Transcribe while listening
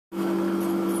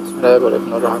الآب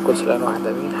والابن والروح القدس الآن واحد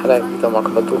آمين. حلقة جديدة مع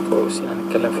قناة دكتور.Augustin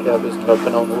هنتكلم فيها بإذن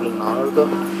ربنا ونقول النهاردة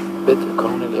بدء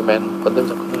قانون الإيمان. مقدمة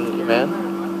قانون الإيمان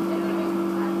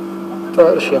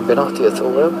تأرشين بنعطي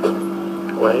الثواب،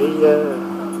 وهي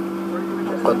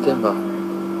مقدمة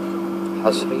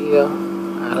حصرية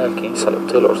على الكنيسة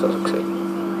القبطية الأرثوذكسية.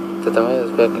 تتميز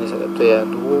بها الكنيسة القبطية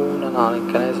دونا عن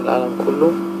الكنائس العالم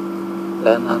كله،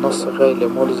 لأنها نص غير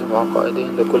ملزم عقائديا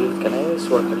لكل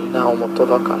الكنائس، ولكنه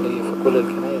متفق عليه في كل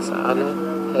الكنائس على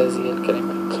هذه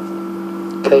الكلمات.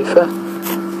 كيف؟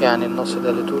 يعني النص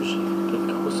ده لتوجي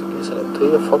يخص الكنيسة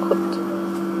القبطية فقط،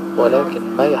 ولكن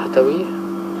ما يحتويه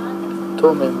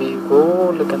تؤمن به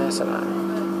كل كنائس العالم.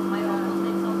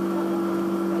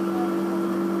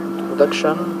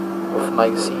 Introduction of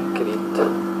Nicene Creed.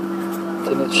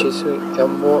 Tenichisi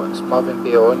emmo smaven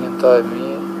bionin taimi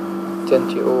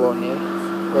tentione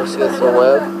versi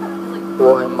thawab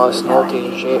وهي masnoti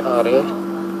جي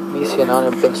ميسينان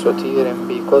بنسوتير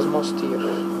بكوزموس تير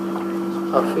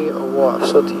أفي أو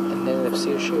أفسوتي إن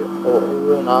نفسي شيء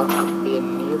أو ناك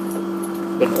بينيب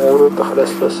بنورو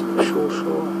بخلصلس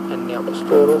بشوشو إني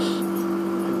أبسطورس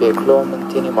بيكلو من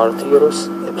تيني مارتيروس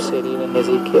بسيرين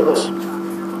النزيكيروس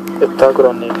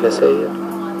بتاجرو النيكلسية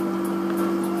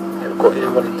الكوئي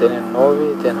والتين النوبي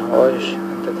تنهوش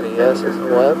تدرياس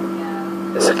ثواب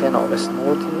اسخين أو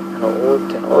مسنوتي نقول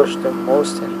تنوش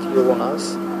تموس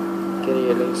تنتيوناس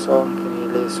كيري ليسون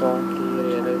كيري ليسون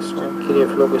كيري ليسون كيري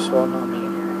فلوغسون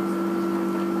آمين.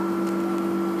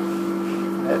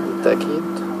 بالتأكيد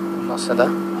النص ده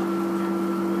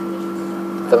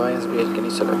تتميز به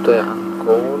الكنيسة القبطية عن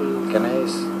كل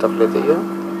الكنائس التقليدية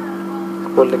في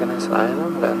كل كنائس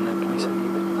العالم، لأن الكنيسة دي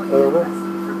بتقوله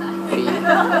في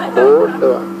كل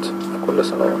وقت في كل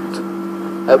صلوات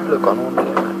قبل قانون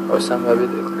الإيمان، ويسمى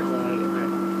بدء قانون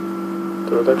الإيمان.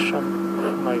 Introduction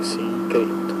of Nicene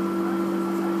Creed.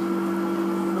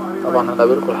 طبعا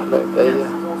هنقابلكم الحلقة الجاية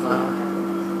مع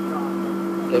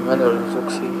الإيمان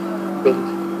الأرثوذكسي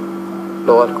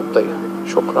باللغة القبطية.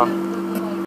 شكرا.